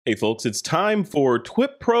Hey folks, it's time for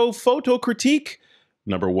TWiP Pro Photo Critique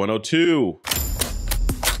number 102.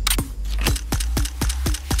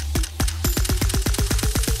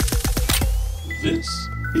 This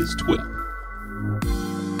is TWiP.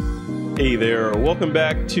 Hey there, welcome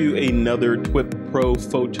back to another TWiP Pro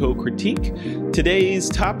Photo Critique. Today's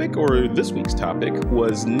topic, or this week's topic,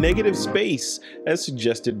 was negative space, as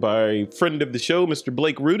suggested by friend of the show, Mr.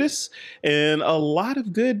 Blake Rudis, and a lot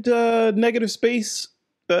of good negative space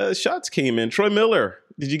shots came in. Troy Miller,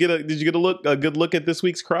 did you get a good look at this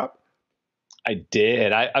week's crop? I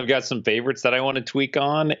did. I've got some favorites that I want to tweak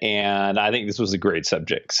on, and I think this was a great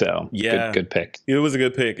subject. So yeah, good pick. It was a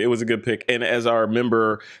good pick. It was a good pick. And as our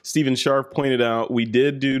member Stephen Sharp pointed out, we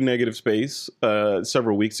did do negative space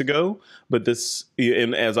several weeks ago, but this,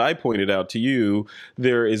 and as I pointed out to you,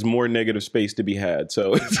 there is more negative space to be had.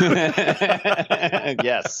 So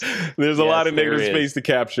yes, there's a lot of negative space to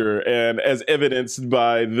capture, and as evidenced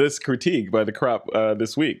by this critique by the crop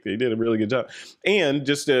this week, they did a really good job. And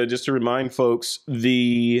just to remind folks,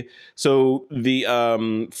 the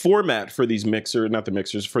format for these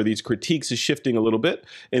for these critiques is shifting a little bit.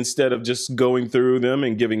 Instead of just going through them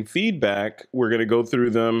and giving feedback, we're going to go through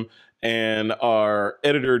them, and our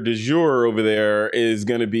editor du jour over there is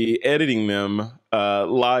going to be editing them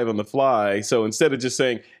live on the fly. So instead of just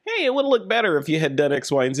saying, hey, it would look better if you had done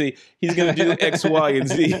X, Y, and Z, he's going to do X, Y, and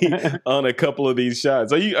Z on a couple of these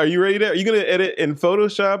shots. Are you ready to? Are you going to edit in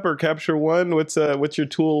Photoshop or Capture One? What's your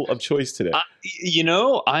tool of choice today?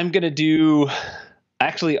 I'm going to do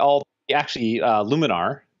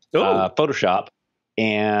Luminar, Photoshop,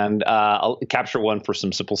 and I'll Capture One for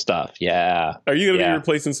some simple stuff. Yeah. Are you going to be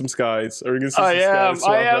replacing some skies? Are you going to see I am.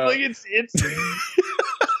 Like it's.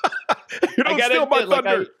 You don't steal my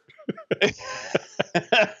thunder.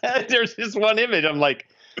 There's this one image. I'm like,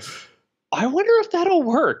 I wonder if that'll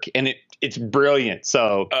work, and it's brilliant.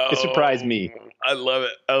 So it surprised me. I love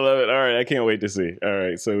it. I love it. All right, I can't wait to see. All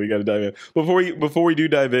right, so we got to dive in. Before we do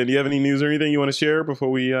dive in, do you have any news or anything you want to share before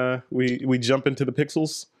we jump into the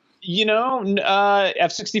pixels?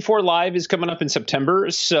 F64 Live is coming up in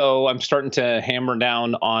September, so I'm starting to hammer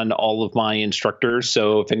down on all of my instructors.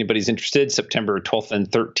 So if anybody's interested, September 12th and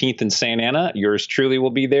 13th in Santa Ana, yours truly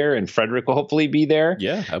will be there, and Frederick will hopefully be there.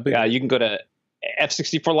 Yeah, you can go to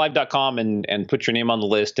f64live.com and put your name on the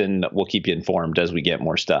list, and we'll keep you informed as we get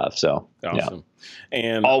more stuff. So awesome. Yeah.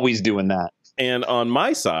 And always doing that. And on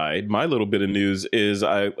my side, my little bit of news is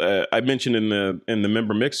I mentioned in the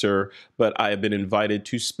member mixer, but I have been invited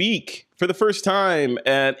to speak for the first time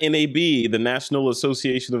at NAB, the National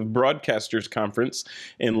Association of Broadcasters Conference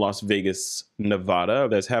in Las Vegas, Nevada.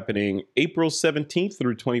 That's happening April 17th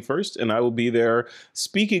through 21st, and I will be there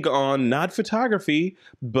speaking on not photography,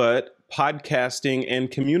 but podcasting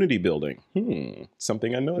and community building.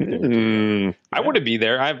 Something I know. I want to be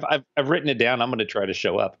there. I've written it down. I'm going to try to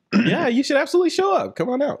show up. Yeah, you should absolutely show up. Come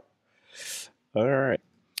on out. All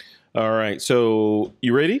right. So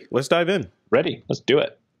you ready? Let's dive in. Ready. Let's do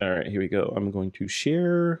it. All right, here we go. I'm going to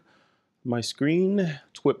share my screen,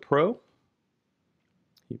 TWiP Pro.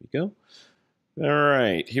 Here we go. All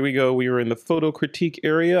right, here we go. We are in the photo critique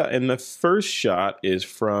area, and the first shot is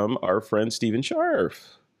from our friend Stephen Sharp.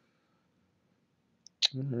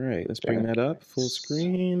 All right, let's bring that up full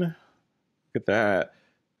screen. Look at that.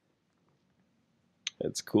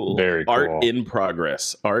 That's cool. Very cool. Art in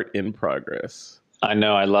progress. Art in progress. I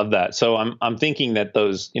know. I love that. So I'm thinking that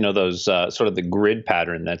those sort of the grid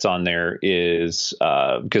pattern that's on there is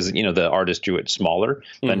because the artist drew it smaller,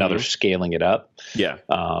 but now they're scaling it up. Yeah.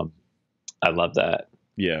 I love that.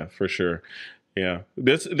 Yeah, for sure. Yeah.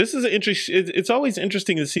 This is an interesting. It's always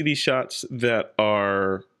interesting to see these shots that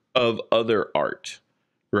are of other art.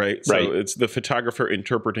 Right. So it's the photographer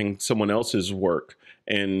interpreting someone else's work.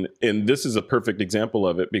 And this is a perfect example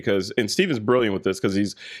of it because Steve is brilliant with this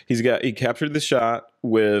because he captured the shot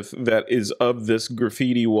that is of this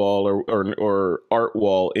graffiti wall or art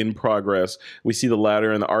wall in progress. We see the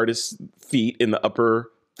ladder and the artist's feet in the upper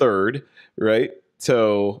third. Right.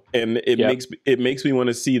 So it makes me want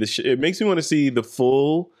to see the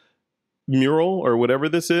full mural or whatever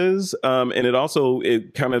this is, and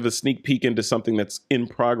it kind of a sneak peek into something that's in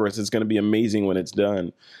progress. It's going to be amazing when it's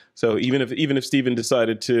done. So even if Stephen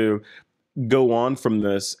decided to go on from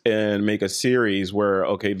this and make a series where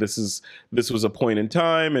this was a point in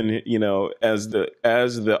time, and as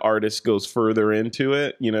the artist goes further into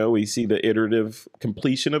it, we see the iterative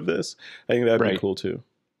completion of this. I think that'd be cool too.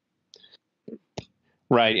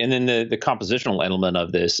 Right. And then the compositional element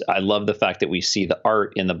of this, I love the fact that we see the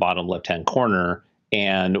art in the bottom left-hand corner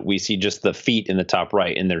and we see just the feet in the top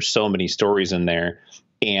right. And there's so many stories in there.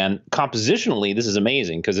 And compositionally, this is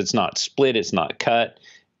amazing because it's not split, it's not cut.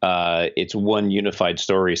 it's one unified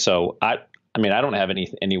story. So I mean, I don't have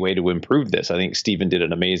any way to improve this. I think Stephen did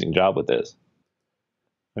an amazing job with this.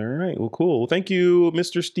 All right. Well, cool. Well, thank you,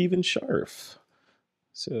 Mr. Stephen Scharf.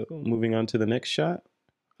 So moving on to the next shot.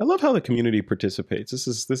 I love how the community participates. This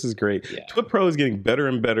is great. Yeah. TWiP PRO is getting better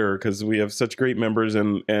and better because we have such great members,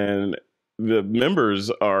 and the members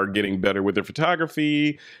are getting better with their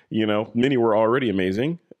photography. You know, many were already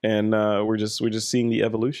amazing, and we're just seeing the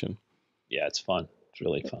evolution. Yeah, it's fun. It's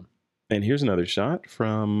really fun. And here's another shot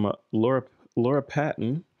from Laura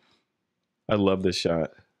Paton. I love this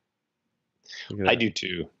shot. I do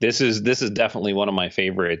too. This is definitely one of my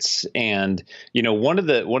favorites. And you know, one of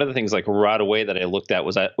the things like right away that I looked at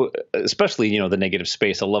was especially, you know, the negative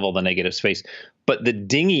space, I love all the negative space, but the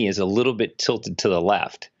dinghy is a little bit tilted to the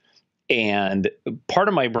left. And part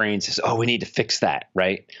of my brain says, oh, we need to fix that,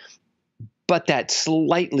 right? But that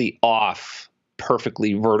slightly off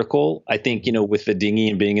perfectly vertical, I think, you know, with the dinghy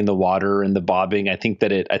and being in the water and the bobbing, I think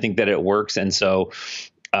that it works. And so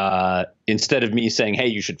instead of me saying, hey,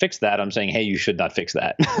 you should fix that, I'm saying, hey, you should not fix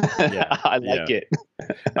that. Yeah, I like it.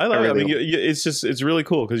 I love it. I mean, it's really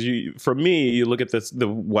cool because for me, you look at the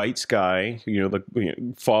white sky, you know,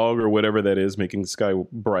 the fog or whatever that is, making the sky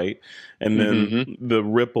bright, and then the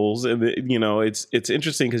ripples, and you know, it's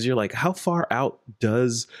interesting because you're like, how far out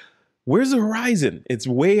where's the horizon? It's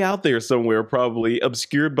way out there somewhere, probably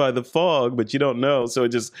obscured by the fog, but you don't know. So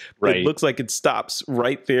it looks like it stops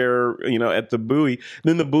right there, you know, at the buoy.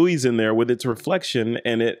 Then the buoy's in there with its reflection,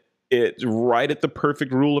 and it's right at the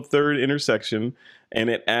perfect rule of third intersection, and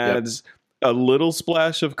it adds a little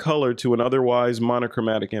splash of color to an otherwise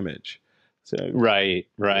monochromatic image. So, right.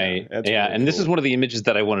 Yeah, really and cool. This is one of the images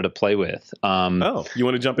that I wanted to play with. You want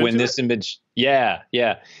to jump into this image? Yeah.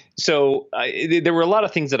 So there were a lot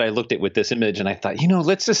of things that I looked at with this image, and I thought, you know,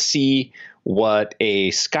 let's just see what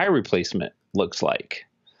a sky replacement looks like.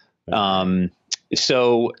 Okay.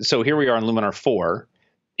 So here we are on Luminar 4,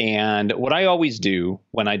 and what I always do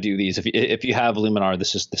when I do these, if you have Luminar,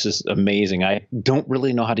 this is amazing. I don't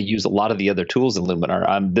really know how to use a lot of the other tools in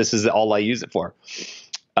Luminar. This is all I use it for.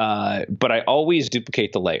 But I always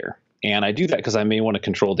duplicate the layer, and I do that because I may want to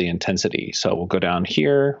control the intensity. So we'll go down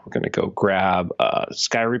here. We're going to go grab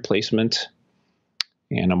sky replacement,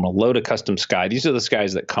 and I'm going to load a custom sky. These are the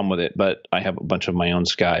skies that come with it, but I have a bunch of my own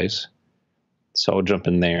skies. So I'll jump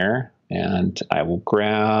in there, and I will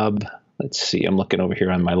grab, let's see, I'm looking over here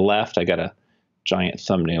on my left. I got a giant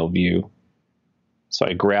thumbnail view. So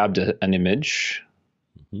I grabbed an image.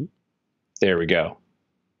 There we go.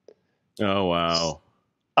 Oh, wow.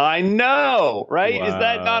 I know, right? Wow. Is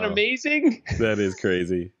that not amazing? That is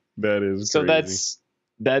crazy. That is so crazy.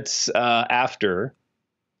 That's after,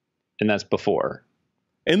 and that's before.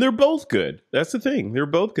 And they're both good. That's the thing. They're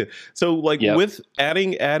both good. So like with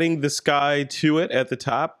adding the sky to it at the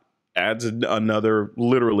top adds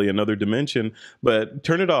literally another dimension. But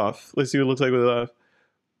turn it off. Let's see what it looks like with it off.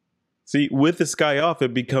 See, with the sky off,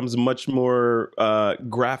 it becomes much more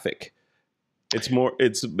graphic. It's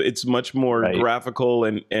much more graphical,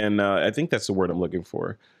 and I think that's the word I'm looking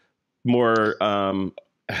for. More, God,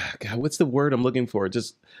 what's the word I'm looking for?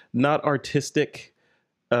 Just not artistic.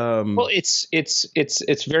 Well, it's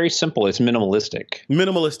very simple. It's minimalistic.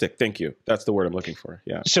 Minimalistic. Thank you. That's the word I'm looking for.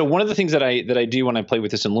 Yeah. So one of the things that I do when I play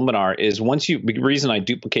with this in Luminar is the reason I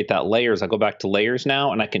duplicate that layer is I go back to layers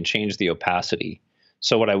now, and I can change the opacity.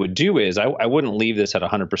 So what I would do is I wouldn't leave this at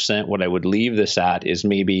 100%. What I would leave this at is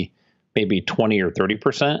maybe 20 or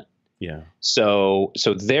 30%. Yeah. So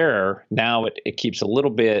there now it keeps a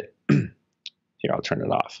little bit. Here, I'll turn it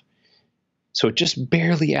off. So it just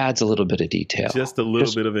barely adds a little bit of detail. Just a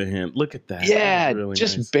little bit of a hint. Look at that. Yeah, really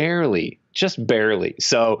just nice. barely.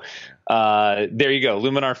 So there you go.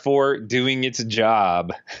 Luminar 4 doing its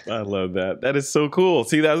job. I love that. That is so cool.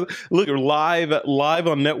 See, look, live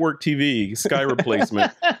on network TV, Sky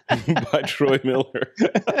Replacement by Troy Miller.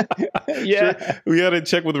 Yeah. Sure. We got to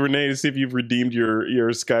check with Renee to see if you've redeemed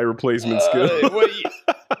your Sky Replacement skill.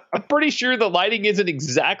 I'm pretty sure the lighting isn't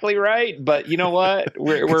exactly right, but you know what?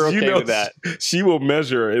 We're okay with that. She will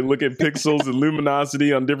measure and look at pixels and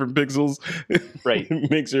luminosity on different pixels. Right.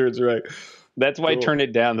 Make sure it's right. That's why I turn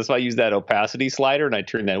it down. That's why I use that opacity slider, and I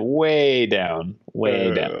turn that way down,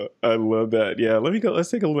 down. I love that. Yeah,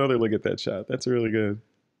 let's take another look at that shot. That's really good.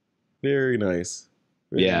 Very nice.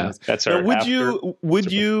 Very nice. That's our. Now,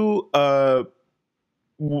 would you?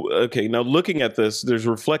 Okay, now looking at this, there's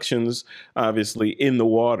reflections obviously in the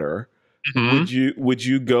water. Mm-hmm. Would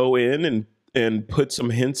you go in and put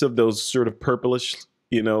some hints of those sort of purplish,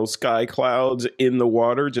 sky clouds in the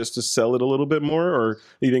water just to sell it a little bit more, or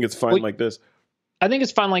do you think it's fine like this? I think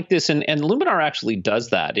it's fine like this, and Luminar actually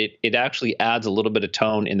does that. It actually adds a little bit of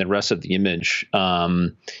tone in the rest of the image,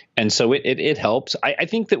 and so it helps. I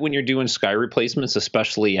think that when you're doing sky replacements,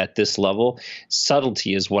 especially at this level,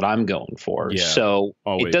 subtlety is what I'm going for. Yeah, so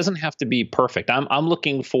always. It doesn't have to be perfect. I'm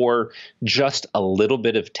looking for just a little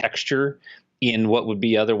bit of texture in what would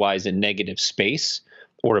be otherwise a negative space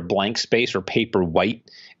or a blank space or paper white.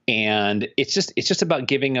 And it's just about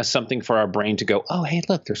giving us something for our brain to go, oh, hey,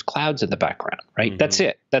 look, there's clouds in the background, right? That's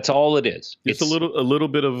it. That's all it is. It's a little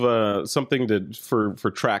bit of something for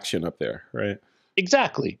traction up there, right?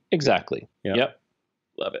 Exactly. Yep.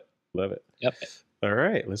 Love it. Yep. All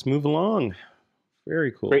right, let's move along.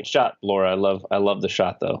 Very cool. Great shot, Laura. I love the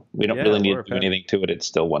shot, though. We don't really need to do anything to it. It's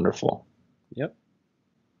still wonderful. Yep.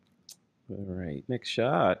 All right, next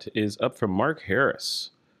shot is up from Mark Harris.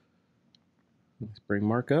 Let's bring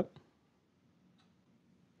Mark up.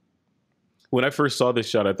 When I first saw this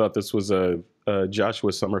shot, I thought this was a Joshua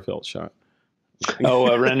Sommerfeld shot. Oh,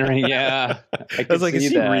 a rendering, yeah. I was like, is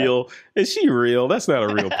she real? Is she real? That's not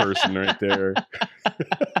a real person right there.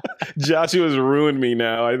 Joshua's ruined me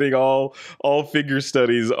now. I think all figure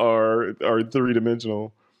studies are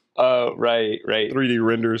three-dimensional. Oh, right. 3D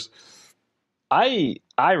renders. I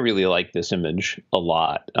really like this image a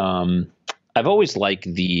lot. I've always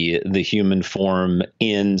liked the human form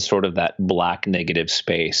in sort of that black negative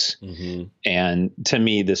space. Mm-hmm. And to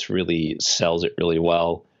me, this really sells it really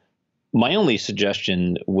well. My only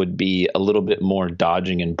suggestion would be a little bit more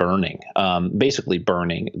dodging and burning, basically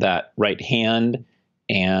burning that right hand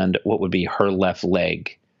and what would be her left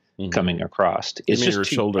leg coming across. It's just her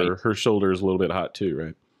shoulder. Her shoulder is a little bit hot too,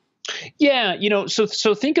 right? Yeah,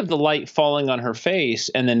 so think of the light falling on her face,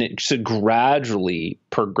 and then it should gradually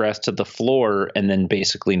progress to the floor and then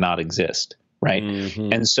basically not exist, right?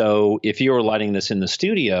 Mm-hmm. And so if you were lighting this in the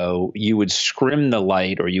studio, you would scrim the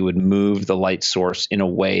light or you would move the light source in a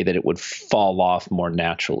way that it would fall off more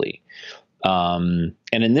naturally. And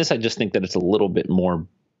in this, I just think that it's a little bit more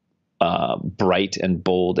bright and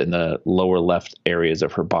bold in the lower left areas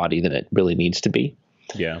of her body than it really needs to be.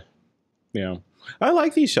 Yeah. I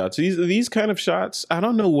like these shots. These kind of shots. I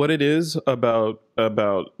don't know what it is about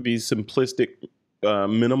these simplistic,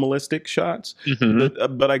 minimalistic shots,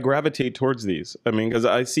 but I gravitate towards these. I mean, because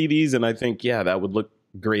I see these and I think, yeah, that would look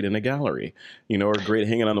great in a gallery, or great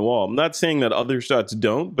hanging on the wall. I'm not saying that other shots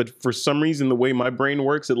don't, but for some reason, the way my brain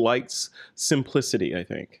works, it likes simplicity. I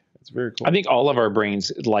think it's very cool. I think all of our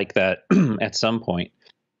brains like that at some point.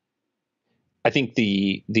 I think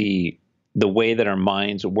the way that our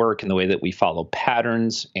minds work and the way that we follow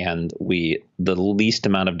patterns and the least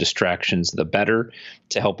amount of distractions, the better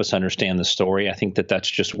to help us understand the story. I think that that's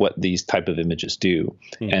just what these type of images do.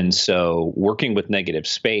 Mm-hmm. And so working with negative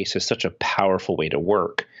space is such a powerful way to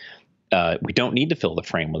work. We don't need to fill the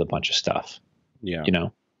frame with a bunch of stuff. Yeah.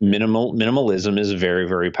 Minimalism is very,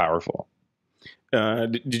 very powerful.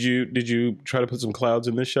 Did you try to put some clouds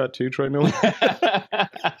in this shot too, Troy Miller?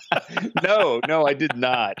 No, I did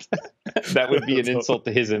not. That would be an insult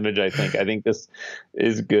to his image, I think. I think this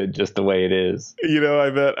is good just the way it is. I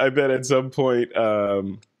bet at some point,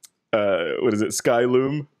 what is it?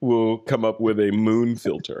 Skyloom will come up with a moon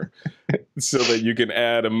filter so that you can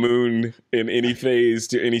add a moon in any phase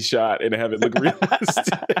to any shot and have it look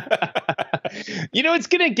realistic. It's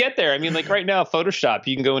going to get there. I mean, like right now, Photoshop,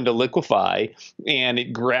 you can go into Liquify and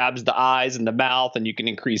it grabs the eyes and the mouth and you can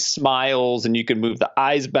increase smiles and you can move the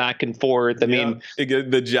eyes back and forth. I mean,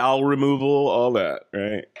 the jowl removal, all that,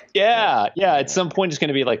 right? Yeah. At some point, it's going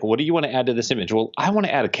to be like, what do you want to add to this image? Well, I want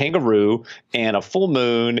to add a kangaroo and a full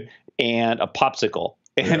moon and a popsicle.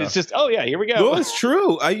 And it's just, here we go. Well, it's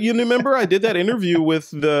true. You remember I did that interview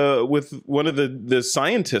with one of the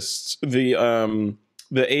scientists,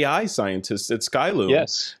 the AI scientists at Skyloom.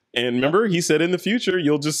 Yes. And remember, he said in the future,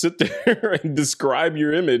 you'll just sit there and describe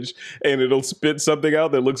your image and it'll spit something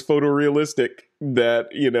out that looks photorealistic that,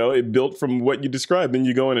 it built from what you described. Then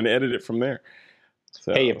you go in and edit it from there.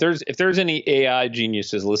 So. Hey, if there's any AI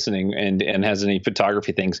geniuses listening and has any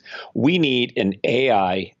photography things, we need an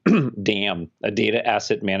AI a data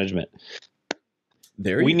asset management.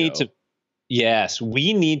 We need to. Yes,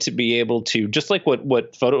 we need to be able to, just like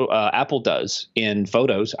what Apple does in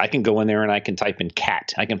Photos. I can go in there and I can type in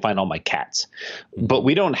cat. I can find all my cats, but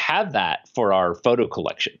we don't have that for our photo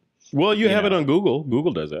collection. Well, you have it on Google.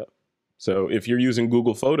 Google does that. So if you're using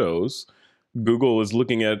Google Photos, Google is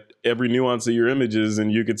looking at every nuance of your images,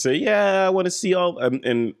 and you could say, "Yeah, I want to see all."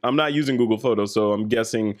 And I'm not using Google Photos, so I'm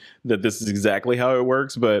guessing that this is exactly how it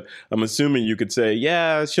works. But I'm assuming you could say,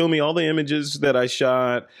 "Yeah, show me all the images that I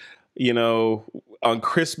shot." on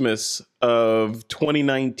Christmas of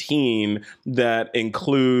 2019 that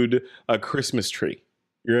include a Christmas tree,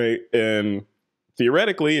 right? And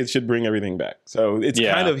theoretically, it should bring everything back. So it's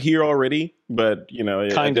kind of here already, but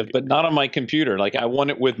but not on my computer. Like I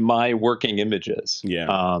want it with my working images. Yeah.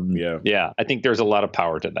 I think there's a lot of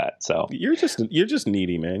power to that. So you're just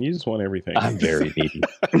needy, man. You just want everything. I'm very needy.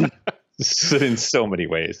 In so many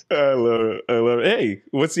ways. I love it. Hey,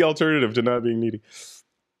 what's the alternative to not being needy?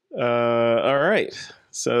 All right.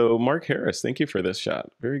 So Mark Harris, thank you for this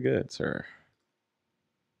shot. Very good, sir.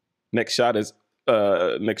 Next shot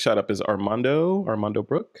up is Armando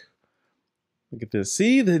Brook. Look at this.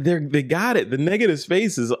 See, they got it. The negative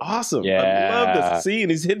space is awesome. Yeah. I love this. See,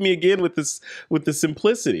 and he's hitting me again with the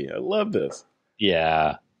simplicity. I love this.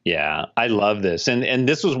 Yeah. Yeah, I love this. And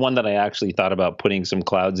this was one that I actually thought about putting some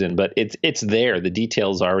clouds in, but it's there. The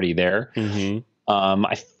detail's already there. Mm-hmm.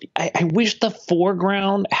 I wish the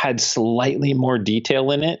foreground had slightly more detail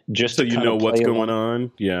in it, just so you know what's going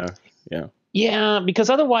on. Yeah. Yeah, because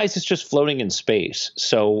otherwise it's just floating in space.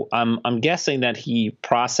 So I'm guessing that he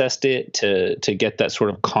processed it to get that sort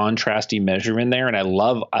of contrasty measure in there, and I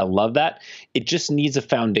love that. It just needs a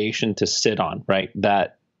foundation to sit on, right?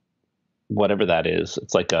 That whatever that is,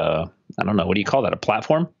 it's like I don't know, what do you call that? A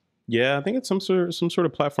platform? Yeah, I think it's some sort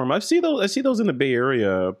of platform. I see those in the Bay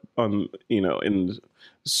Area in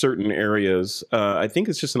certain areas. I think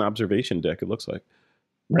it's just an observation deck. It looks like.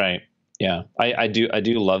 Right. Yeah, I do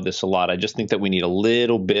love this a lot. I just think that we need a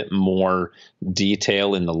little bit more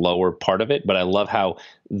detail in the lower part of it. But I love how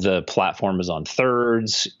the platform is on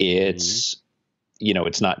thirds. It's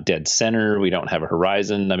it's not dead center. We don't have a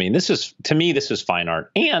horizon. I mean, this is fine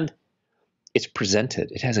art, and it's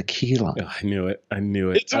presented. It has a key line. Oh, I knew it.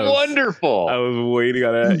 It's wonderful. I was waiting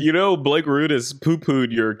on that. Blake Root has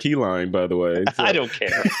poo-pooed your key line, by the way. So. I don't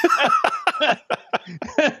care.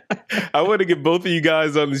 I want to get both of you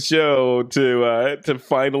guys on the show to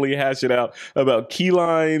finally hash it out about key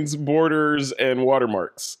lines, borders, and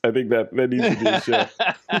watermarks. I think that needs to be a show.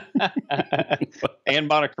 And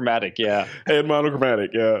monochromatic, yeah. And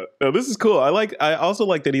monochromatic, yeah. No, this is cool. I also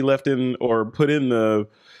like that he left in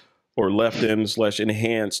 /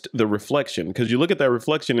 enhanced the reflection, because you look at that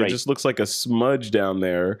reflection, it just looks like a smudge down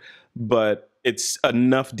there, but it's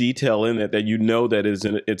enough detail in it that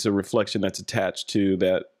that it's a reflection that's attached to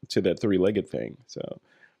that three-legged thing. So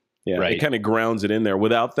yeah, it kind of grounds it in there.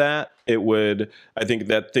 Without that, I think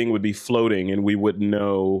that thing would be floating and we wouldn't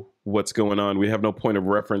know what's going on. We have no point of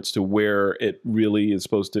reference to where it really is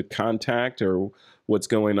supposed to contact or what's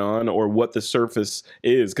going on or what the surface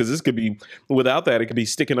is. Because this could be, without that, it could be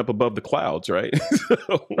sticking up above the clouds, right?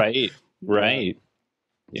 Right.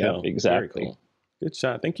 Yeah, exactly. Cool. Good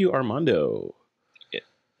shot. Thank you, Armando.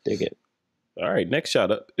 Dig it. All right, next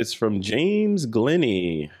shot up is from James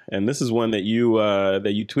Glennie, and this is one that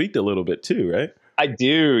you tweaked a little bit too, right? I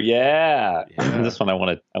do, yeah. This one I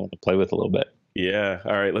want to play with a little bit. Yeah.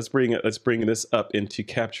 All right, let's bring this up into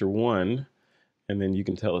Capture One, and then you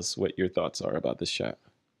can tell us what your thoughts are about this shot.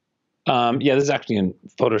 Yeah, this is actually in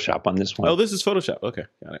Photoshop on this one. Oh, this is Photoshop. Okay,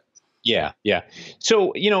 got it. Yeah.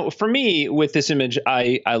 So, for me with this image,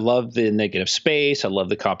 I love the negative space. I love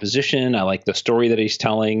the composition. I like the story that he's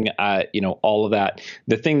telling, all of that.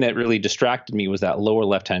 The thing that really distracted me was that lower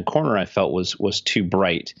left-hand corner I felt was too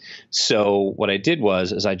bright. So what I did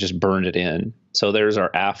was I just burned it in. So there's our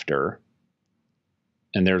after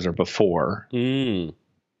and there's our before.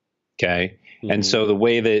 Okay. Mm-hmm. And so the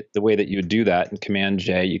way that you would do that in Command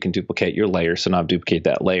J, you can duplicate your layer. So now I'll duplicate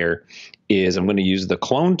that layer. Is I'm going to use the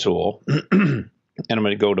clone tool and I'm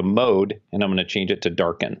going to go to mode and I'm going to change it to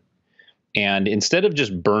darken. And instead of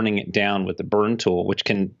just burning it down with the burn tool, which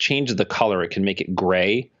can change the color, it can make it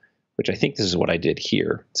gray, which I think this is what I did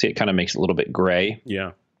here. See, it kind of makes it a little bit gray.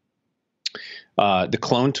 Yeah. The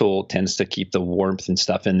clone tool tends to keep the warmth and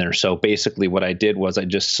stuff in there. So basically what I did was I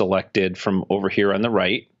just selected from over here on the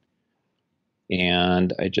right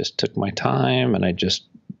and I just took my time and I just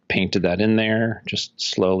painted that in there, just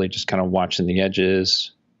slowly, just kind of watching the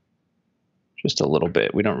edges, just a little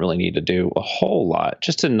bit. We don't really need to do a whole lot,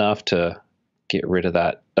 just enough to get rid of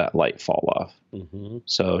that light fall off. Mm-hmm.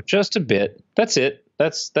 So just a bit. That's it.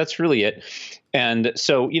 That's really it. And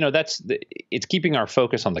so, it's keeping our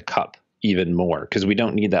focus on the cup even more because we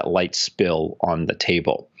don't need that light spill on the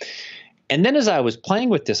table. And then as I was playing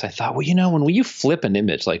with this, I thought, when you flip an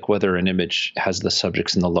image, like whether an image has the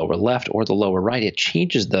subjects in the lower left or the lower right, it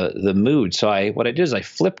changes the mood. So what I did is I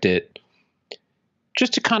flipped it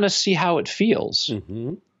just to kind of see how it feels.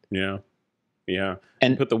 Mm-hmm. Yeah.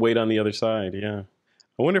 And put the weight on the other side. Yeah.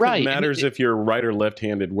 I wonder if it matters if you're right or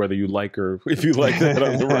left-handed, whether you like or if you like that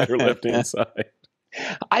on the right or left-hand side.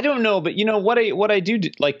 I don't know, but what I do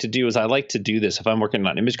like to do is I like to do this if I'm working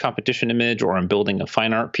on an image competition image or I'm building a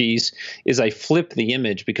fine art piece, is I flip the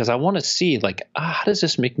image because I want to see like, how does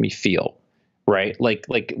this make me feel? Right?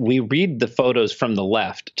 Like we read the photos from the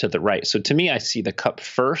left to the right. So to me, I see the cup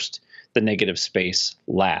first, the negative space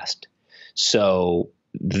last. So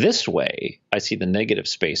this way, I see the negative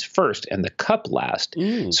space first and the cup last.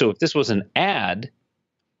 So if this was an ad,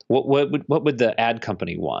 what would the ad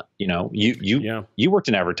company want? You worked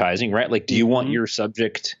in advertising, right? Like, do you want your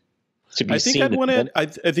subject to be seen? I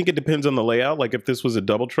think it depends on the layout. Like if this was a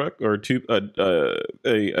double truck or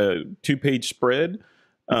a two-page spread,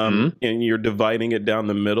 and you're dividing it down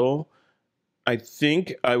the middle, I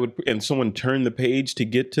think I would, and someone turned the page to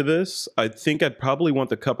get to this, I think I'd probably want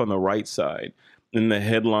the cup on the right side and the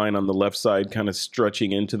headline on the left side kind of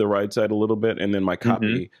stretching into the right side a little bit, and then my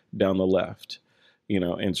copy down the left,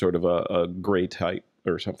 in sort of a gray type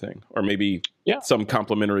or something, or maybe some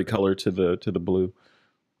complementary color to the blue.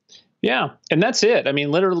 Yeah. And that's it. I mean,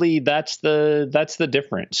 literally that's the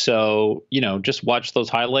difference. So, just watch those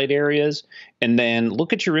highlight areas and then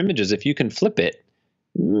look at your images. If you can flip it,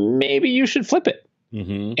 maybe you should flip it.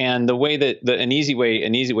 And the way that an easy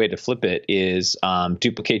way to flip it is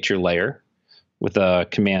duplicate your layer with a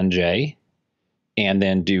Command J, and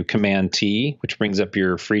then do Command T, which brings up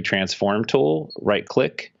your free transform tool, right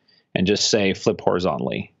click, and just say flip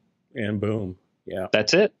horizontally. And boom. Yeah.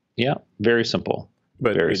 That's it. Yeah. Very simple.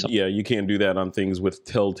 But you can't do that on things with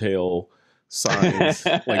telltale signs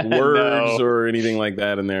like words or anything like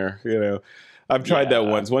that in there. I've tried that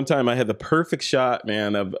once. One time I had the perfect shot,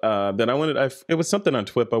 man, of that I wanted. It was something on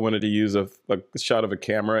TWiP I wanted to use a shot of a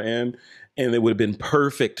camera in, and it would have been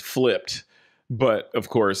perfect flipped. But of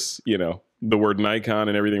course, the word Nikon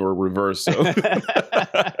and everything were reversed. So wouldn't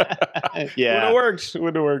have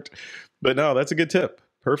worked. But no, that's a good tip.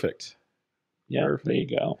 Perfect. Yeah, perfect. There you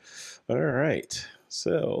go. All right.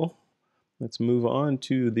 So let's move on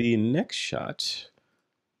to the next shot.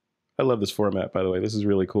 I love this format, by the way. This is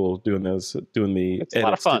really cool doing the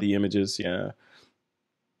edits to the images. Yeah.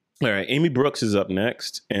 All right. Amy Brooks is up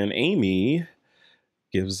next, and Amy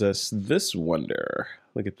gives us this wonder.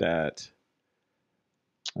 Look at that.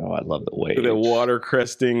 Oh, I love the wave. The water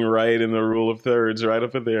cresting right in the rule of thirds, right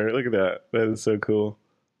up in there. Look at that. That is so cool.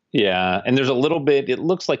 Yeah. And there's a little bit, it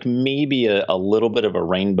looks like maybe a little bit of a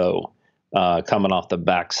rainbow coming off the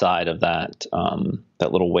backside of that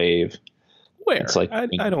little wave. Where? It's like,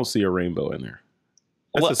 I don't see a rainbow in there.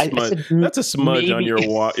 That's a smudge. That's a smudge on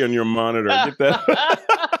your monitor. Get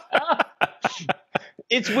that?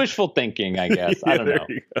 It's wishful thinking, I guess. I don't know.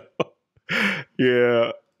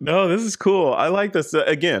 Yeah. No, this is cool. I like this.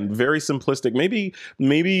 Again, very simplistic.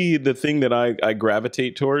 Maybe the thing that I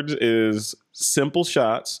gravitate towards is simple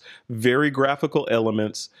shots, very graphical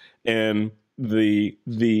elements, and the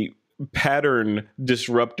pattern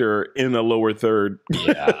disruptor in the lower third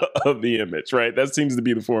of the image, right? That seems to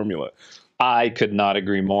be the formula. I could not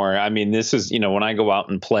agree more. I mean, this is, when I go out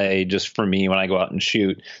and play, just for me, when I go out and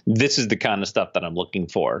shoot, this is the kind of stuff that I'm looking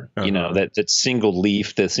for. That single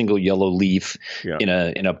leaf, the single yellow leaf in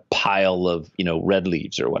a pile of, red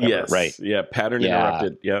leaves or whatever, yes. Right? Yeah, pattern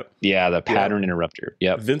interrupted. Yep. Yeah, the pattern interrupter.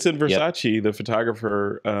 Yep. Vincent Versace, the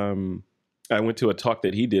photographer, I went to a talk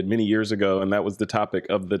that he did many years ago, and that was the topic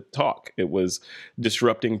of the talk. It was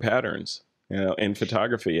disrupting patterns. In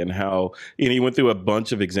photography, and he went through a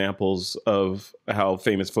bunch of examples of how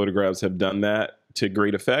famous photographs have done that to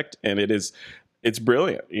great effect. And it's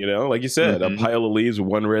brilliant, like you said, a pile of leaves,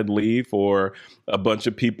 one red leaf, or a bunch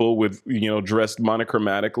of people with, dressed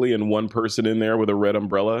monochromatically and one person in there with a red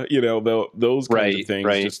umbrella, those kinds of things.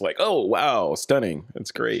 Right. Just like, oh, wow, stunning.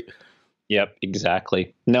 That's great. Yep,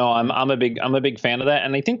 exactly. No, I'm a big fan of that,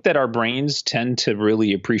 and I think that our brains tend to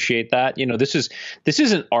really appreciate that. This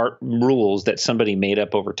isn't art rules that somebody made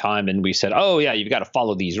up over time, and we said, oh yeah, you've got to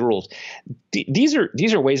follow these rules. These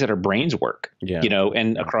are ways that our brains work. Yeah.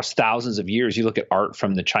 And across thousands of years, you look at art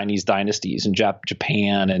from the Chinese dynasties and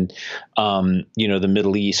Japan and the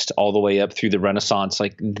Middle East all the way up through the Renaissance.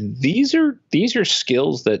 Like these are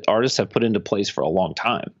skills that artists have put into place for a long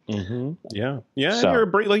time. Mm-hmm. Yeah. So,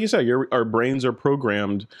 like you said, our brains are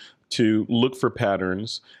programmed to look for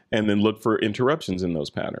patterns and then look for interruptions in those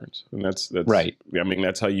patterns. And that's right. I mean,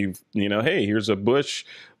 that's how hey, here's a bush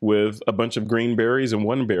with a bunch of green berries and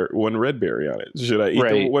one red berry on it. Should I eat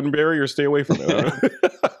the one berry or stay away from it?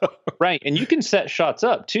 Right. And you can set shots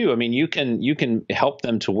up too. I mean, you can help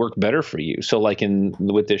them to work better for you. So like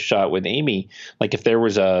with this shot with Amy, like if there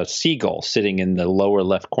was a seagull sitting in the lower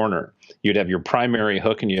left corner, you'd have your primary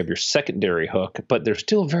hook and you have your secondary hook, but they're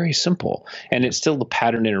still very simple. And it's still the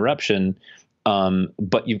pattern interruption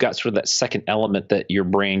But you've got sort of that second element that your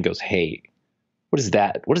brain goes, hey, what is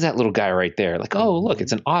that? What is that little guy right there? Like, oh, look,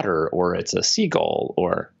 it's an otter, or it's a seagull,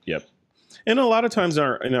 or. Yep. And a lot of times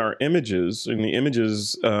in the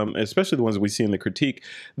images, especially the ones we see in the critique,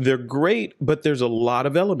 they're great, but there's a lot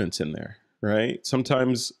of elements in there, right?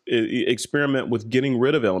 Sometimes experiment with getting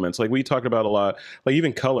rid of elements. Like we talked about a lot, like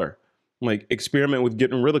even color, like experiment with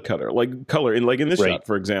getting rid of color, and like in this shot,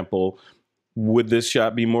 for example, would this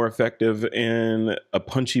shot be more effective in a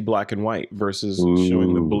punchy black and white versus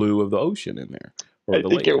showing the blue of the ocean in there? I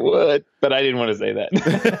think it would, but I didn't want to say that.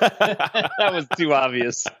 That was too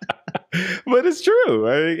obvious. But it's true.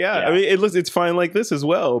 I mean, it's fine like this as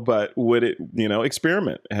well. But would it,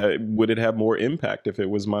 experiment? Would it have more impact if it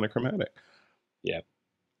was monochromatic? Yeah.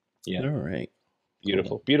 All right.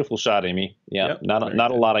 Beautiful, cool. Beautiful shot, Amy. Yeah. Yep.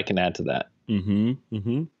 Not a lot I can add to that.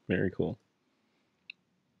 Very cool.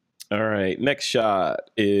 All right. Next shot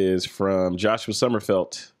is from Joshua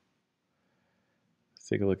Sommerfeld. Let's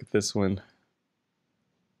take a look at this one.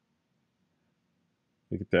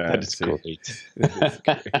 Look at that. That is great.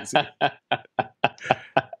 That is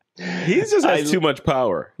crazy. He just has too much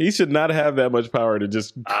power. He should not have that much power to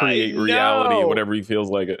just create reality whenever he feels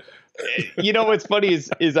like it. You know what's funny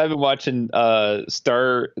is I've been watching the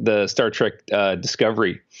Star Trek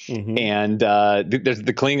Discovery, and there's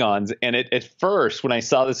the Klingons, and at first when I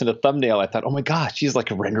saw this in a thumbnail, I thought, oh my gosh, she's like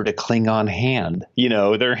rendered a Klingon hand,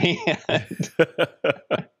 their hand.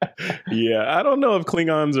 Yeah, I don't know if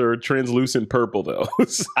Klingons are translucent purple though.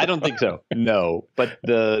 I don't think so. No, but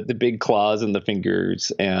the big claws and the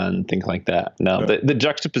fingers and things like that. No, the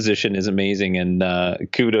juxtaposition is amazing, and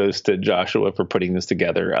kudos to Joshua for putting this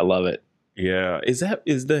together. I love it. Yeah, is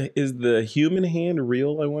the human hand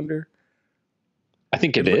real? I wonder. I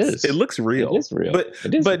think it is. It looks real. It is real.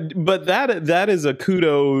 But that is a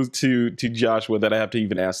kudos to Joshua that I have to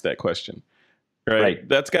even ask that question. Right.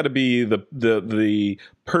 That's got to be the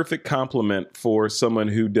perfect compliment for someone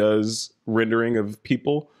who does rendering of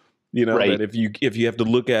people. That if you have to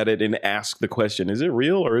look at it and ask the question, is it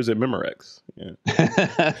real or is it Memorex?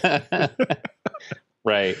 Yeah.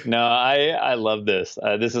 Right. No, I love this.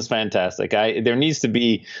 This is fantastic. There needs to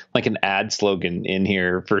be like an ad slogan in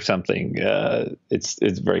here for something. It's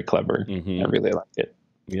very clever. I really like it.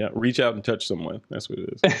 Yeah. Reach out and touch someone. That's what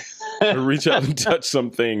it is. Or reach out and touch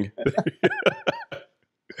something.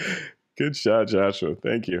 Good shot, Joshua.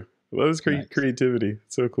 Thank you. Love his creativity.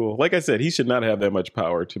 So cool. Like I said, he should not have that much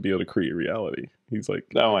power to be able to create reality. He's like,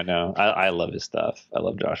 no, I know. I love his stuff. I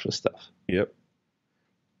love Joshua's stuff. Yep.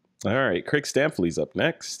 All right, Craig Stampley's up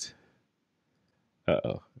next.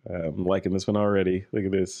 Uh-oh. I'm liking this one already. Look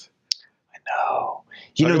at this. I know.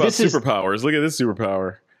 This is superpowers. Look at this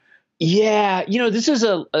superpower. Yeah, this is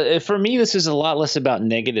for me, this is a lot less about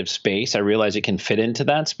negative space. I realize it can fit into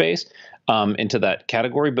that space, into that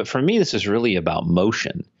category. But for me, this is really about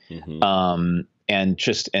motion, and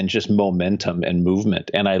just momentum and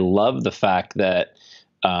movement. And I love the fact that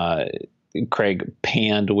Craig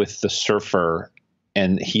panned with the surfer,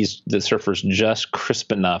 and the surfer's just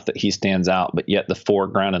crisp enough that he stands out, but yet the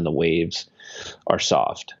foreground and the waves are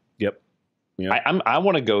soft. Yep. I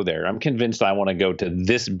want to go there. I'm convinced I want to go to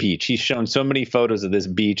this beach. He's shown so many photos of this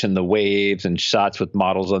beach and the waves and shots with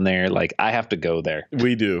models on there. Like, I have to go there.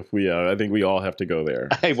 We do. I think we all have to go there.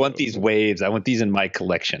 I want these waves. I want these in my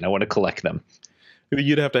collection. I want to collect them.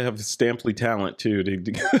 You'd have to have Stampley talent too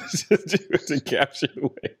to capture the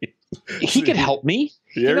waves. He could help me.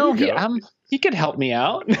 He could help me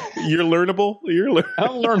out. You're learnable.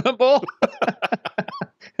 I'm learnable.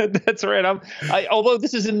 That's right. Although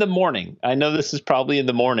this is in the morning, I know this is probably in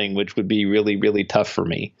the morning, which would be really, really tough for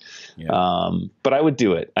me. Yeah. But I would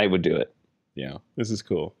do it. Yeah, this is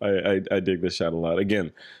cool. I dig this shot a lot.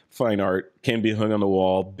 Again, fine art, can be hung on the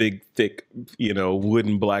wall, big, thick,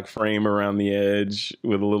 wooden black frame around the edge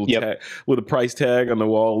with a little tag, with a price tag on the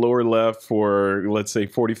wall, lower left for, let's say,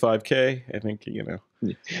 $45K. I think,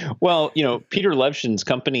 Well, Peter Levshin's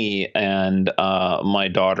company and my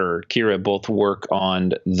daughter, Kira, both work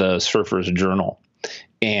on the Surfer's Journal.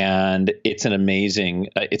 And it's an amazing,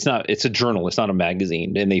 it's a journal. It's not a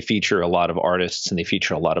magazine, and they feature a lot of artists and they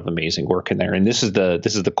feature a lot of amazing work in there. And this is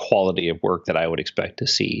the quality of work that I would expect to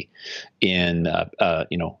see in, a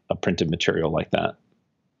printed material like that.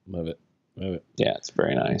 Love it. Yeah, it's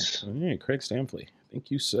very nice. All right, Craig Stampley.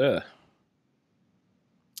 Thank you, sir.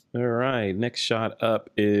 All right, next shot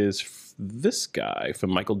up is this guy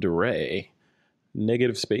from Michael DeRay,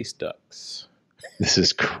 Negative Space Ducks. This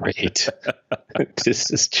is great. This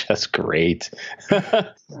is just great.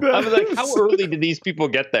 I was like, how early did these people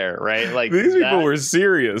get there, right? Like, these people were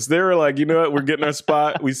serious. They were like, you know what? We're getting our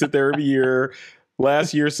spot. We sit there every year.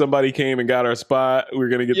 Last year, somebody came and got our spot. We were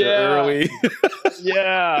going to get there early.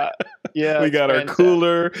 Yeah. We got our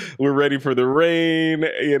cooler. We're ready for the rain.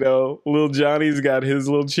 You know, little Johnny's got his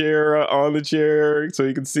little chair on the chair so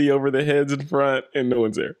he can see over the heads in front, and no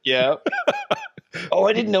one's there. Yeah. Oh,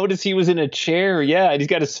 I didn't notice he was in a chair. Yeah, he's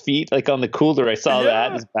got his feet like on the cooler. I saw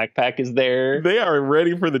that. His backpack is there. They are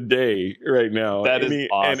ready for the day right now. That is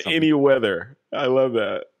awesome. And any weather. I love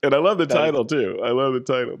that. And I love the title too. I love the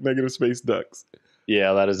title, Negative Space Ducks.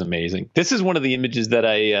 Yeah, that is amazing. This is one of the images that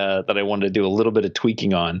I wanted to do a little bit of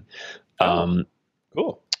tweaking on.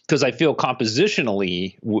 Cool. Because I feel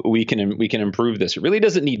compositionally we can improve this. It really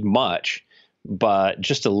doesn't need much, but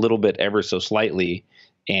just a little bit, ever so slightly.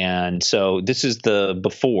 And so this is the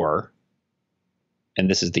before, and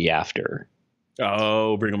this is the after.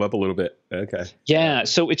 Oh, bring them up a little bit. Okay. Yeah.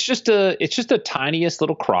 So it's just the tiniest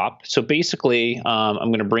little crop. So basically, I'm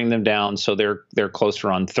going to bring them down so they're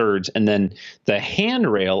closer on thirds, and then the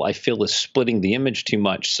handrail I feel is splitting the image too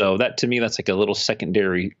much. So that to me that's like a little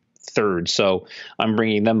secondary third. So I'm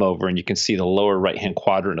bringing them over, and you can see the lower right hand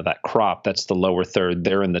quadrant of that crop. That's the lower third.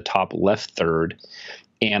 They're in the top left third.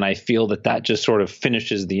 And I feel that just sort of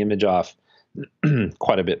finishes the image off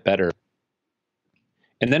quite a bit better.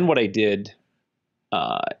 And then what I did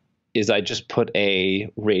is I just put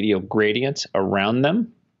a radial gradient around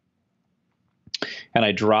them, and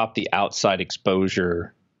I dropped the outside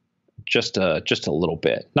exposure just a little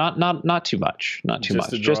bit, not too much, not too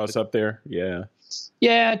much. Just to draw us up there,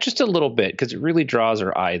 yeah, just a little bit because it really draws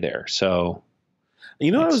our eye there. So,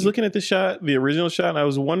 you know, I was looking at the shot, the original shot, and I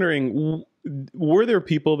was wondering, were there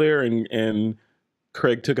people there and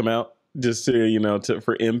Craig took them out just to, you know,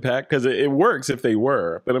 for impact? Because it works if they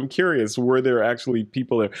were, but I'm curious, were there actually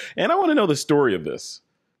people there? And I want to know the story of this.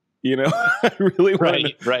 You know, I really want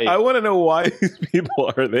to. Right. I want to know why these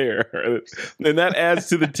people are there, and that adds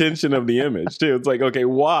to the tension of the image too. It's like, okay,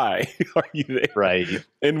 why are you there? Right.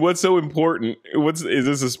 And what's so important? Is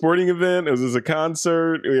this a sporting event? Is this a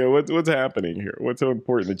concert? You know, what's happening here? What's so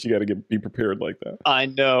important that you got to be prepared like that? I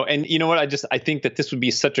know, and you know what? I think that this would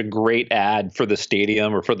be such a great ad for the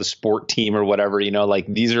stadium or for the sport team or whatever. You know, like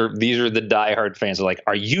these are the diehard fans are like,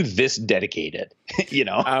 are you this dedicated? You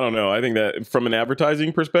know, I don't know. I think that from an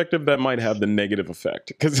advertising perspective, that might have the negative effect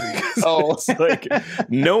because it's like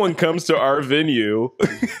no one comes to our venue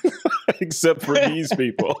except for these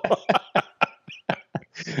people.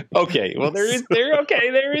 Okay, well there is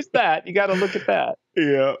that. You got to look at that.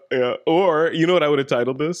 Yeah. Or you know what I would have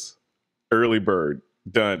titled this? Early Bird.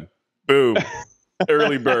 Done. Boom.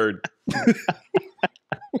 Early Bird.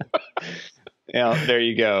 Yeah, there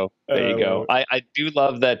you go. There you go. I do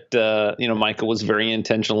love that, you know, Michael was very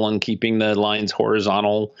intentional on keeping the lines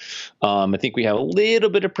horizontal. I think we have a little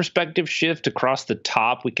bit of perspective shift across the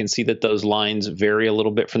top. We can see that those lines vary a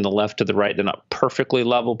little bit from the left to the right. They're not perfectly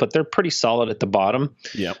level, but they're pretty solid at the bottom.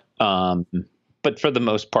 Yeah. But for the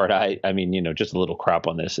most part, I mean, you know, just a little crop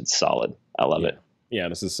on this. It's solid. I love it. Yeah,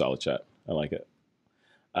 this is a solid shot. I like it.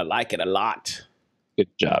 I like it a lot. Good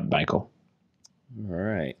job, Michael. All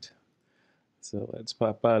right. So let's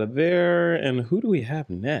pop out of there. And who do we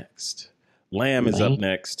have next? Lamb is up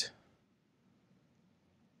next.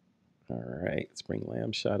 All right. Let's bring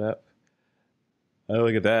Lamb shot up. Oh,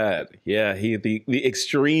 look at that. Yeah, the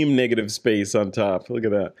extreme negative space on top. Look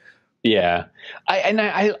at that. Yeah.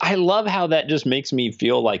 I love how that just makes me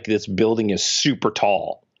feel like this building is super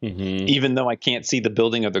tall. Mm-hmm. Even though I can't see the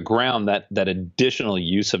building or the ground, that additional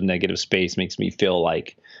use of negative space makes me feel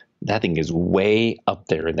like that thing is way up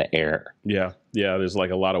there in the air. Yeah. There's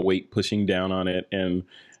like a lot of weight pushing down on it, and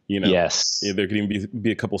you know, there could even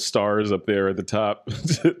be a couple stars up there at the top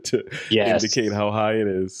to indicate how high it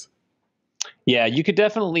is. Yeah, you could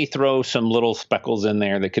definitely throw some little speckles in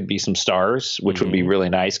there that could be some stars, which would be really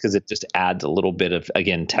nice because it just adds a little bit of,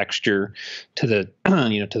 again, texture to the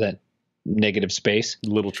to that negative space.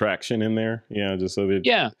 Little traction in there, just so that.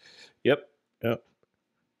 Yeah. Yep.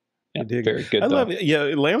 Yeah, very good. I love it.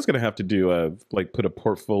 Yeah, Lamb's gonna have to do put a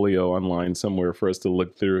portfolio online somewhere for us to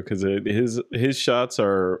look through, because his shots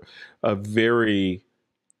are a very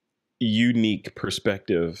unique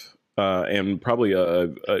perspective, and probably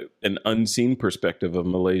an unseen perspective of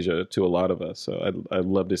Malaysia to a lot of us. So I'd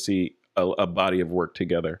love to see a body of work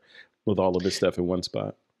together with all of this stuff in one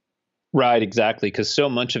spot. Right, exactly, because so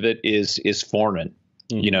much of it is foreign.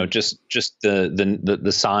 You know, just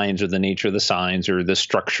the signs or the nature of the signs or the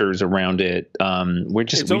structures around it.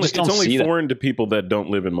 It's only foreign to people that don't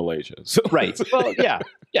live in Malaysia. So. Right. Well, yeah.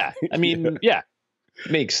 I mean,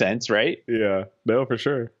 makes sense, right? Yeah. No, for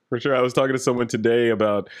sure. I was talking to someone today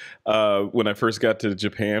about when I first got to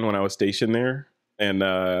Japan when I was stationed there, and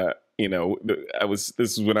you know, this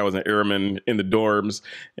is when I was an airman in the dorms,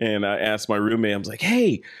 and I asked my roommate, I was like,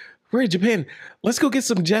 hey, we're in Japan, let's go get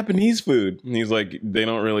some Japanese food. And he's like, they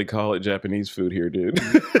don't really call it Japanese food here, dude.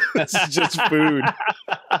 It's just food.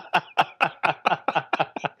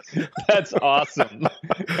 That's awesome.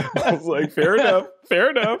 I was like, fair enough.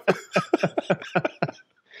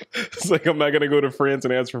 It's like, I'm not going to go to France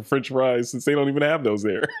and ask for French fries since they don't even have those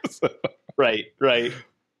there. So, right.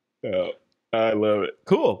 oh, I love it.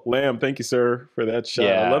 Cool. Lamb, thank you, sir, for that shot.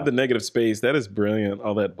 Yeah. I love the negative space. That is brilliant.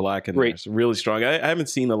 All that black in there. It's really strong. I haven't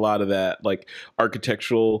seen a lot of that, like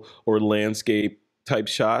architectural or landscape type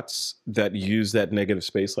shots that use that negative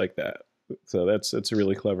space like that. So that's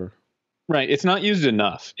really clever. Right. It's not used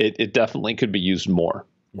enough. It definitely could be used more.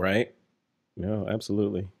 Right. No,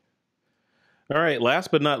 absolutely. All right.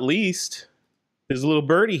 Last but not least, there's a little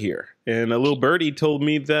birdie here. And a little birdie told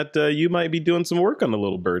me that you might be doing some work on the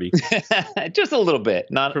little birdie. Just a little bit.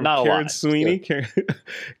 Not a lot. Karen Sweeney.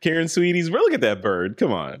 Karen Sweeney's, look at that bird.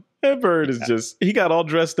 Come on. That bird is just, he got all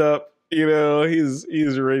dressed up. You know, he's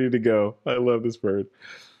ready to go. I love this bird.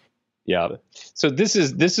 Yeah. So this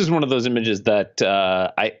is one of those images that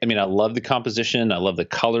I mean, I love the composition. I love the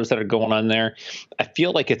colors that are going on there. I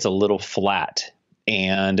feel like it's a little flat,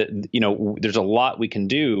 and you know, there's a lot we can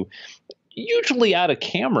do. Usually out of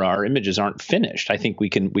camera, our images aren't finished. I think we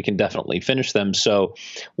can definitely finish them. So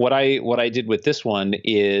what I did with this one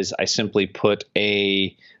is I simply put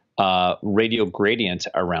a radial gradient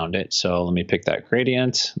around it. So let me pick that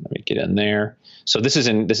gradient. Let me get in there. So this is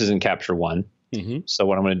in Capture One. Mm-hmm. So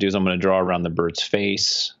what I'm going to do is I'm going to draw around the bird's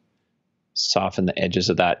face, soften the edges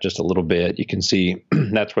of that just a little bit. You can see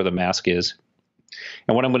that's where the mask is.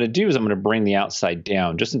 And what I'm going to do is I'm going to bring the outside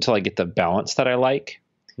down just until I get the balance that I like.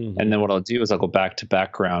 Mm-hmm. And then what I'll do is I'll go back to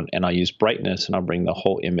background and I'll use brightness and I'll bring the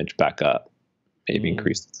whole image back up. Maybe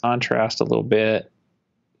increase the contrast a little bit.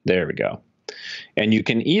 There we go. And you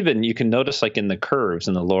can notice, like in the curves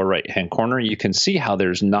in the lower right hand corner, you can see how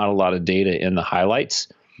there's not a lot of data in the highlights.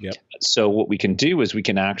 Yep. So what we can do is we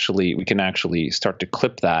can actually start to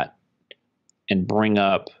clip that and bring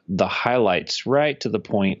up the highlights right to the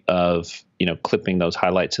point of, you know, clipping those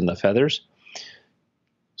highlights in the feathers.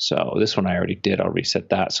 So this one I already did. I'll reset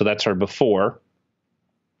that. So that's our before,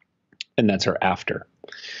 and that's our after.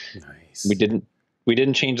 Nice. We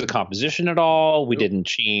didn't change the composition at all. We didn't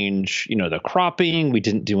change, you know, the cropping. We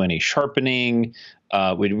didn't do any sharpening.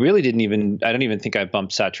 We really didn't even. I don't even think I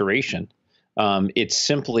bumped saturation. It's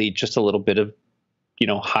simply just a little bit of, you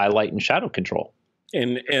know, highlight and shadow control.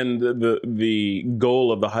 And the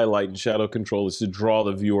goal of the highlight and shadow control is to draw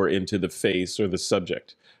the viewer into the face or the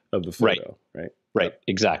subject of the photo, right? Right.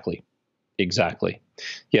 Exactly.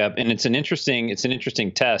 Yeah. And it's an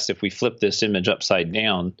interesting test. If we flip this image upside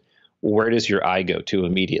down, where does your eye go to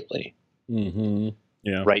immediately? Mm-hmm.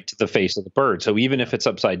 Yeah. Right to the face of the bird. So even if it's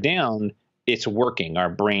upside down, it's working. Our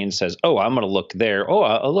brain says, oh, I'm going to look there.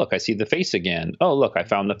 Oh, look, I see the face again. Oh, look, I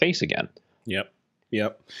found the face again. Yep.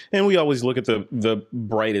 And we always look at the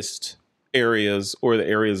brightest areas or the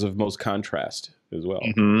areas of most contrast as well.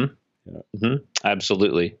 Mm-hmm. Yeah. Mm-hmm.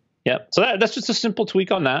 Absolutely. Yep. So that's just a simple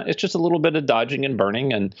tweak on that. It's just a little bit of dodging and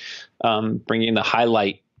burning and bringing the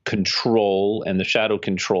highlight control and the shadow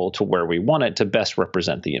control to where we want it to best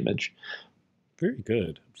represent the image. Very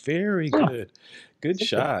good. Very good. Good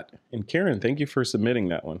shot. And Karen, thank you for submitting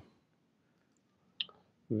that one.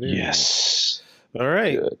 Yes. All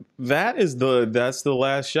right. Good. That's the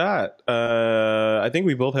last shot. I think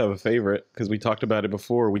we both have a favorite because we talked about it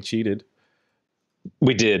before. We cheated.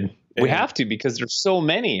 We did. We have to because there's so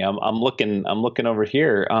many. I'm looking over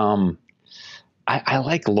here. I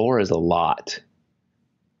like Laura's a lot.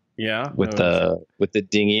 Yeah. With the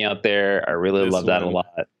dinghy out there. I really love that a lot.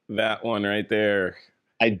 That one right there.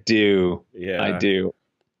 I do. Yeah. I do.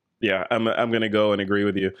 Yeah, I'm going to go and agree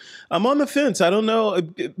with you. I'm on the fence. I don't know.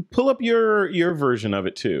 Pull up your version of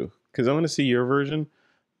it too, because I want to see your version.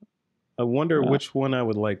 I wonder which one I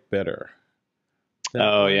would like better.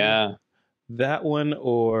 That one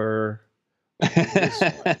or this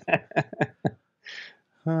one.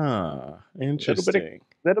 Huh. Interesting.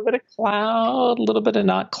 A little bit of cloud, a little bit of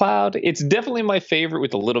not cloud. It's definitely my favorite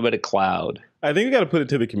with a little bit of cloud. I think we got to put it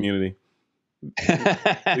to the community.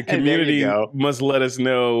 The community must let us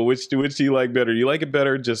know which do you like better. Do you like it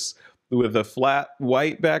better just with a flat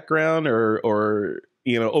white background or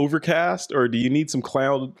you know, overcast, or do you need some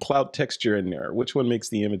cloud texture in there? Which one makes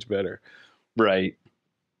the image better? Right.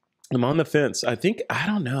 I'm on the fence. I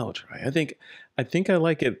don't know, Troy. I think I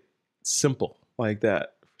like it simple like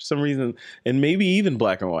that. some reason, and maybe even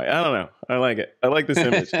black and white. I don't know. I like it. I like this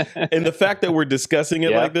image. And the fact that we're discussing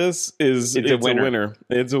it like this is it's a winner.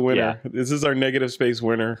 It's a winner. Yeah. This is our negative space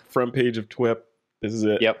winner. Front page of TWiP. This is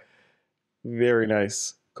it. Yep. Very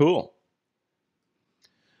nice. Cool.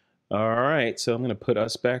 All right, so I'm going to put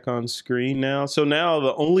us back on screen now. So now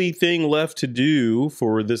the only thing left to do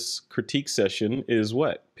for this critique session is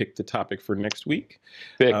what? Pick the topic for next week.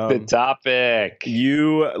 Pick the topic.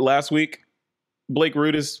 You, last week, Blake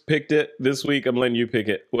Rudis picked it. This week, I'm letting you pick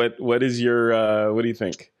it. What is your, what do you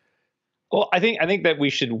think? Well, I think that we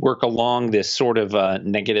should work along this sort of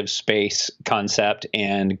negative space concept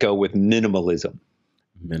and go with minimalism.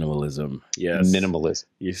 Minimalism, yes. Minimalism.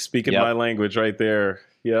 You're speaking my language right there.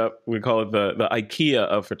 Yep, we call it the IKEA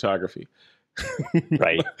of photography.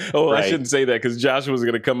 Right. I shouldn't say that because Josh was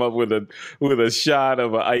going to come up with a shot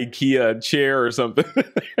of an IKEA chair or something.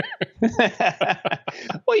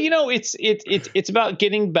 Well, it's about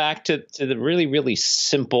getting back to the really, really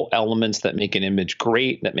simple elements that make an image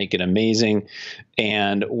great, that make it amazing,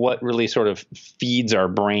 and what really sort of feeds our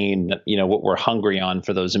brain, what we're hungry on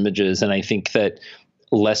for those images. And I think that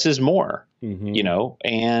less is more,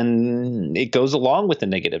 and it goes along with the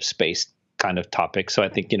negative space kind of topic. So I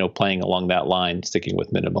think, playing along that line, sticking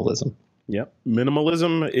with minimalism. Yep.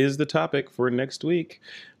 Minimalism is the topic for next week.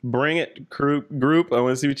 Bring it, group. I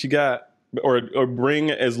want to see what you got. Or bring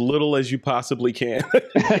as little as you possibly can.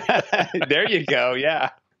 There you go. Yeah.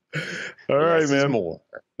 All right, man. More.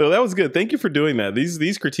 So that was good. Thank you for doing that.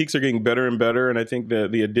 These critiques are getting better and better. And I think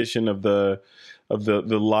the addition of the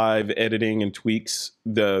live editing and tweaks,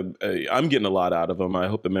 I'm getting a lot out of them. I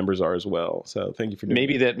hope the members are as well. So thank you for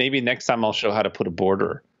doing that. Maybe next time I'll show how to put a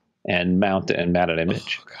border and mount an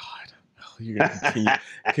image. Oh God, you're gonna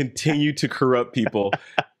continue to corrupt people.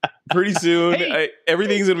 Pretty soon,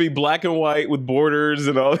 everything's gonna be black and white with borders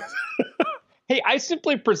and all. Hey, I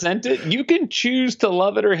simply present it. You can choose to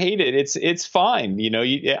love it or hate it. It's fine.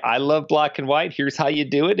 I love black and white. Here's how you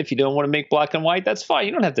do it. If you don't want to make black and white, that's fine.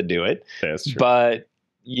 You don't have to do it. That's true. But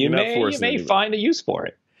you may find a use for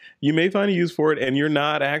it. You may find a use for it, and you're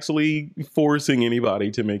not actually forcing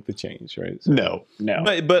anybody to make the change, right? So, no.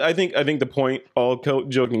 But I think the point, all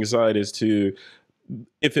joking aside, is to,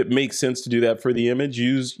 if it makes sense to do that for the image,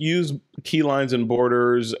 use key lines and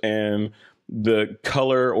borders and the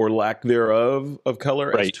color or lack thereof of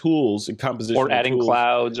color as tools and composition, or adding tools.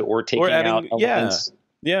 Clouds, or taking out elements.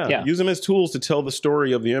 Yeah. Use them as tools to tell the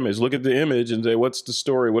story of the image. Look at the image and say, what's the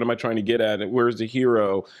story? What am I trying to get at? Where's the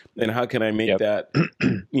hero? And how can I make that,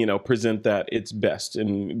 present that its best?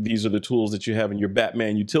 And these are the tools that you have in your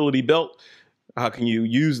Batman utility belt. How can you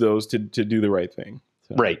use those to do the right thing?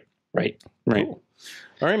 So, Right. Cool.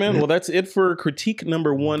 All right, man. Well, that's it for critique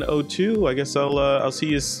number 102. I guess I'll see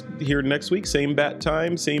you here next week. Same bat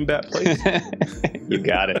time, same bat place. You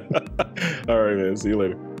got it. All right, man. See you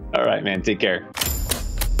later. All right, man. Take care.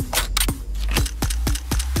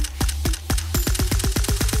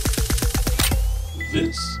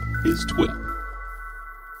 This is TWiP.